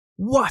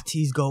What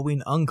is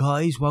going on,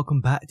 guys?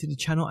 Welcome back to the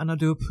channel, and I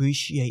do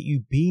appreciate you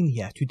being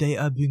here. Today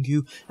I bring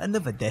you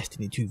another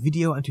Destiny 2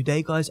 video, and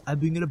today, guys, I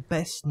bring you the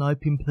best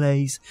sniping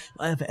plays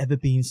I have ever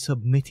been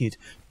submitted,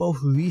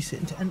 both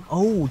recent and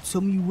old.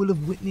 Some you will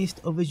have witnessed,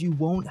 others you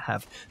won't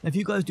have. Now, if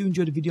you guys do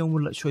enjoy the video and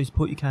would like to show your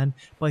support, you can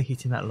by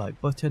hitting that like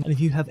button, and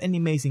if you have any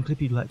amazing clip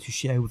you'd like to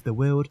share with the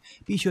world,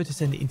 be sure to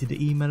send it into the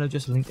email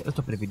address linked at the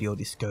top of the video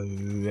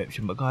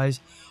description. But guys,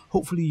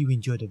 hopefully you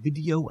enjoyed the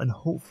video, and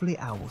hopefully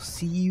I will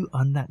see you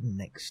on that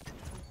next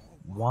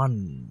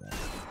one.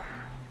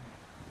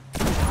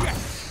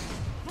 Yes!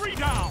 3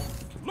 down!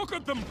 Look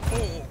at them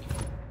fall!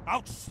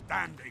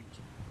 Outstanding!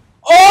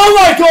 Oh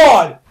my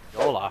god!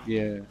 Yola.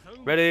 Yeah.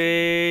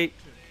 Ready?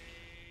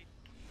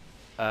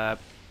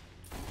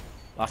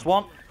 Last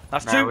one.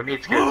 Last two. We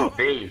need to go to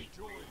B.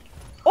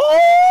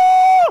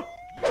 Oh!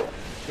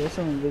 There's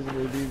some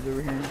invisible dudes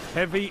over here.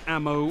 Heavy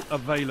ammo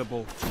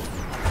available.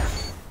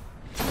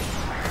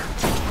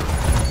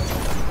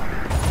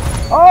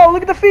 Oh,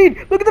 look at the feed!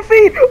 Look at the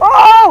feed!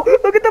 Oh,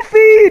 look at the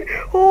feed!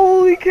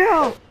 Holy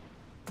cow!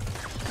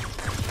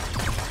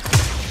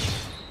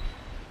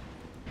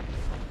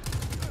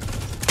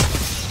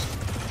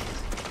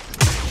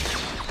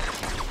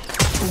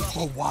 Two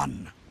for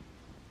one.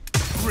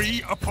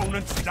 3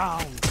 opponents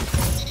down.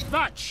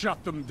 That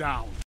shut them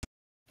down.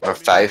 Maar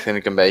 5 vind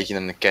ik een beetje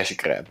een cash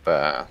grab.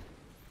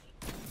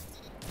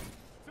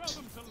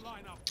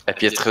 Heb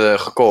je het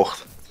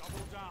gekocht?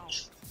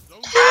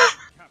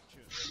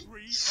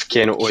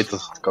 Verkeerde ooit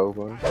dat gaat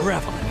kopen.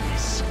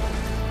 Revelings.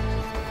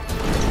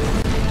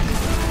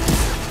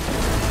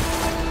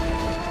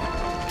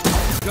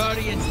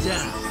 Guardian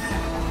down.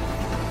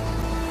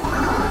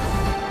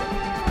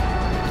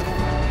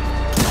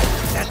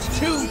 That's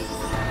 2.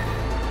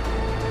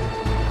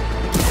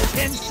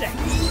 10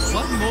 seconds.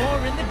 One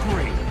more in the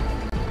grave.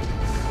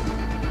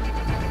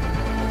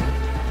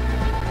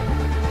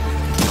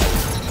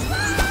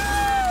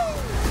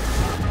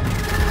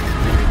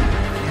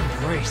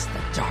 Embrace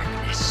the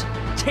darkness.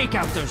 Take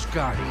out those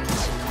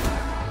guardians.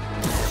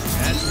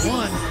 That's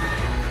 1.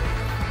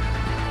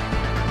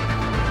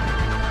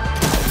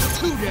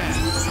 2 down.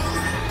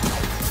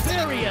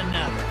 Bury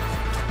another.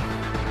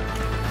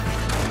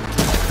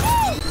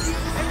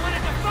 They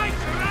wanted to fight,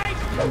 right?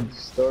 Good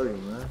story,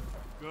 man.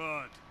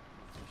 Good.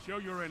 Show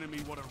your enemy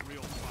what a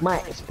real fight. Ma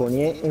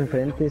esponía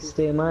enfrente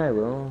este mae,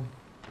 bro.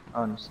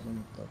 Ah, no sé,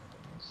 no toca.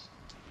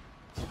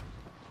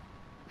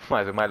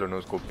 Ese malo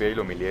nos copió y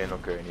lo humillé en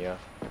lo que venía.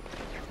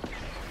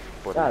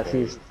 Ah,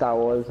 sí, esta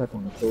bolsa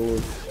con todo.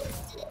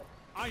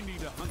 I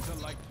need a hunter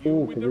like you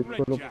with Que the yo red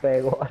solo jacket.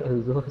 pego a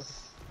los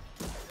dos.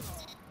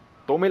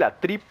 Tome la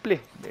triple.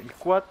 El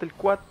 4, el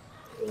 4.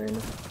 Bueno,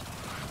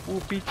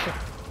 Picha.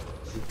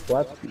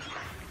 4.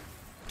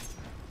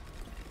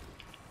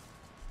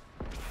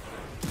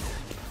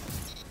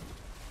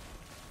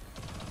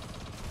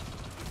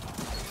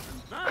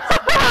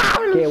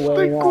 Qué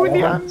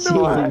buena. Sí.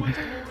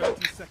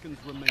 30 seconds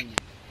remaining.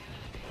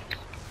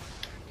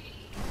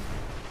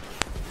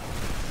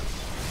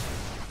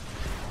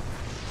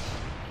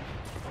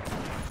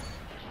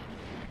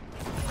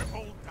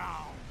 Triple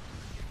down.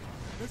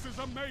 This is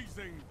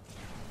amazing.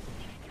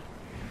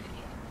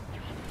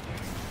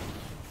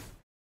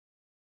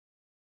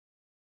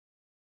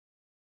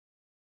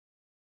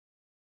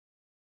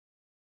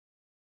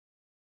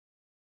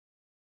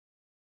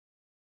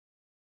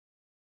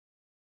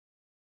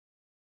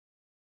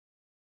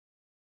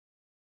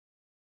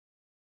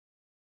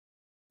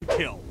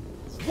 Kill.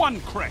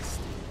 1 crest.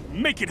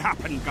 Make it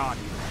happen,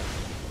 Guardian.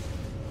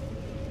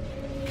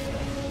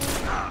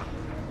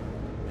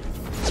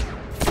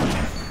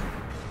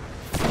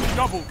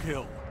 Double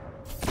kill.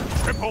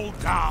 Triple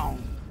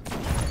down.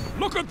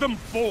 Look at them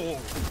fall.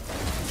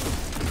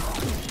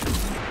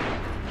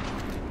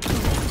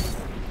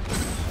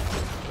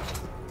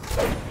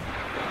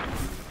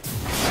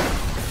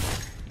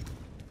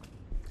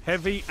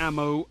 Heavy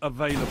ammo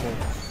available.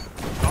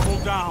 Double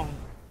down.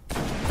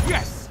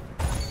 Yes!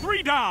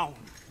 3 down!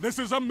 This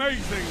is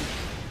amazing!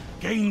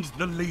 Gains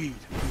the lead.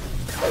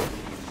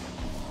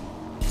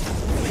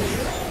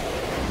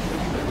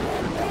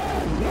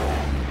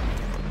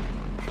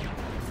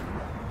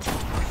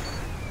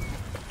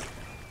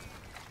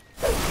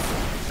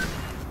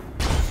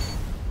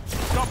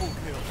 Double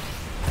kill.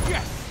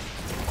 Yes!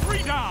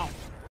 3 down!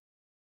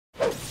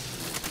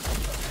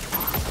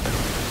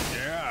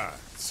 Ja,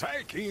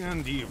 zeig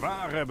ihnen die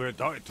wahre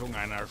Bedeutung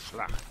einer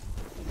Schlacht.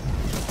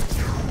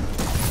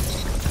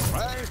 2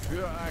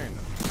 für 1.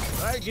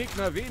 3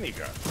 Gegner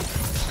weniger.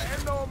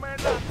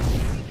 Phänomenal.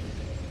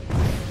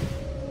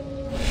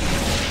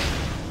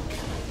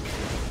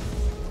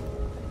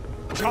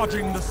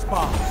 Charging the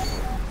spy.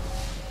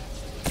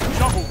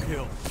 Double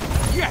kill.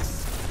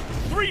 Yes!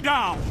 3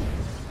 down!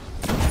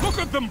 Look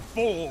at them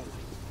fall!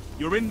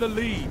 You're in the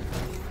lead.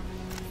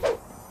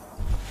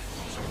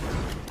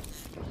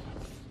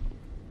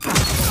 2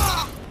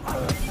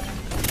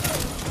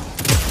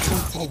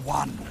 for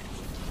 1.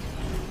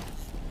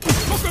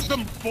 Look at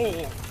them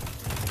fall!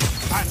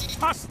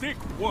 Fantastic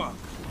work!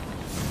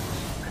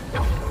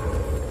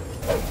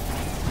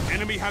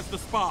 Enemy has the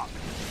spark.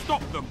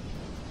 Stop them.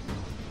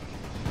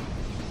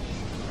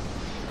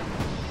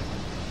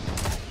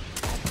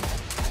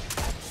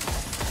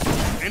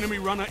 Enemy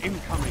runner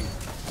incoming.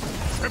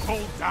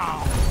 Triple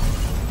down.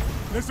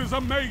 This is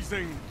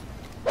amazing.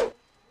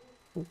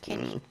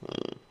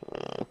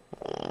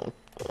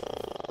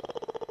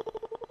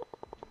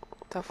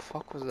 The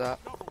fuck was that?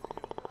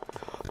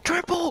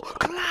 Triple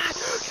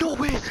class! No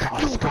way!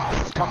 No!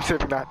 I'm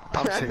saving that.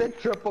 I'm saving.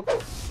 Triple.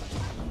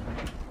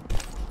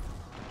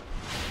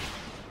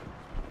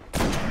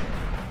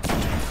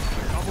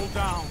 Double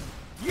down.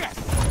 Yes!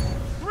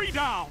 3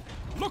 down.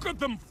 Look at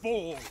them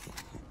fall.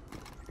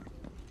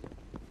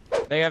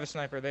 They have a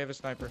sniper. They have a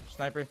sniper.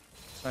 Sniper.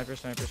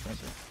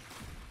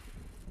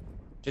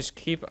 Just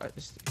keep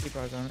eyes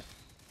on it.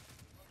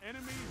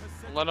 Enemy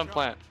has set Let the him trap.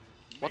 plant.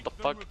 What the Make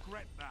them fuck?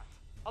 regret that.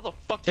 How the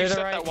fuck do To you the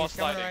set right. that while He's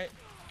coming sliding? right.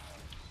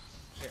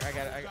 Here, I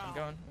got it. I'm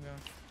going.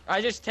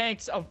 I just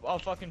tanked a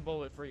fucking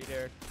bullet for you,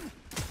 Derek.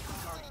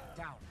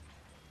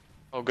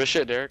 Oh, good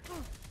shit, Derek.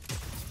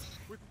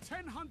 With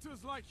 10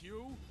 hunters like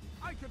you,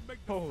 I could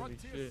make the Holy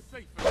frontier shit.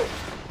 safer.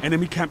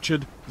 Enemy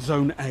captured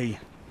Zone A.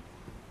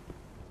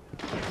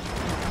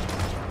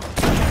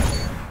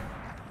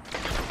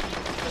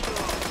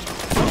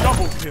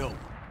 Double kill.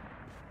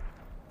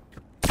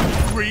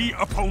 3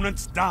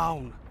 opponents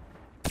down.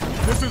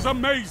 This is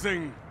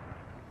amazing.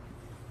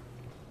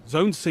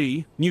 Zone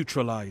C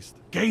neutralized.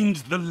 Gained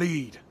the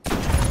lead.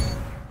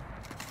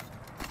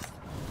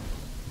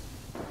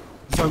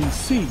 Zone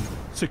C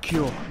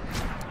secure.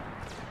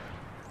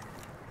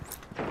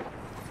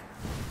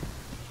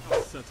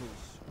 That settles.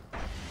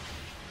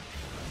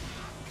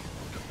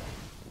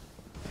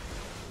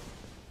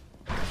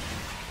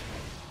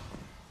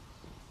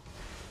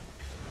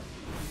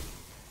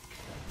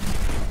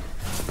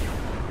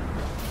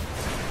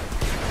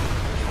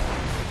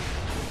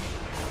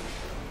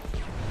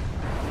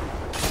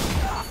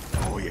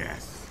 Oh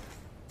yes.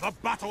 The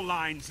battle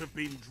lines have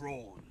been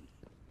drawn.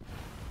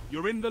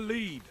 You're in the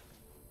lead.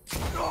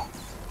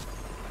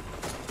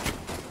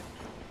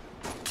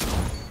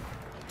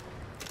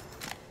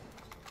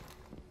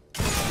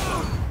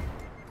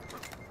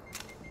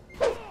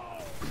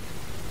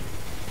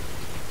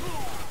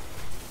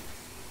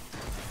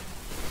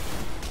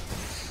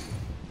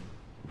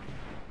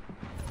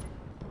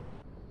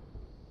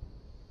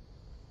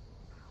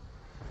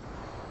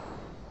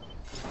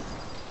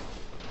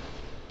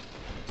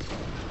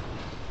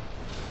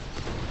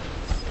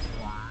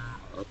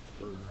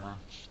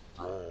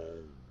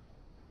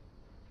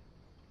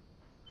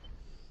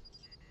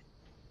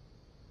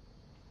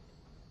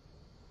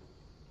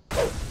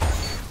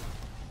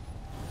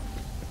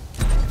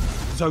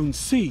 Zone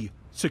C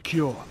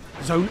secure.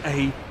 Zone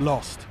A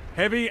lost.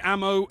 Heavy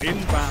ammo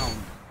inbound.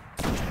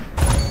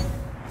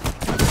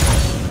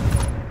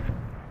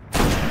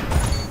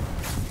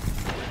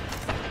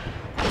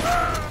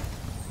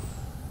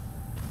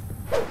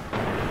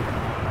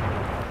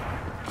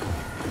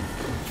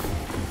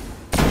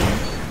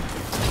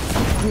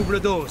 Double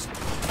dose.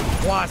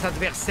 3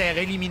 adversaires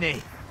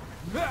éliminés.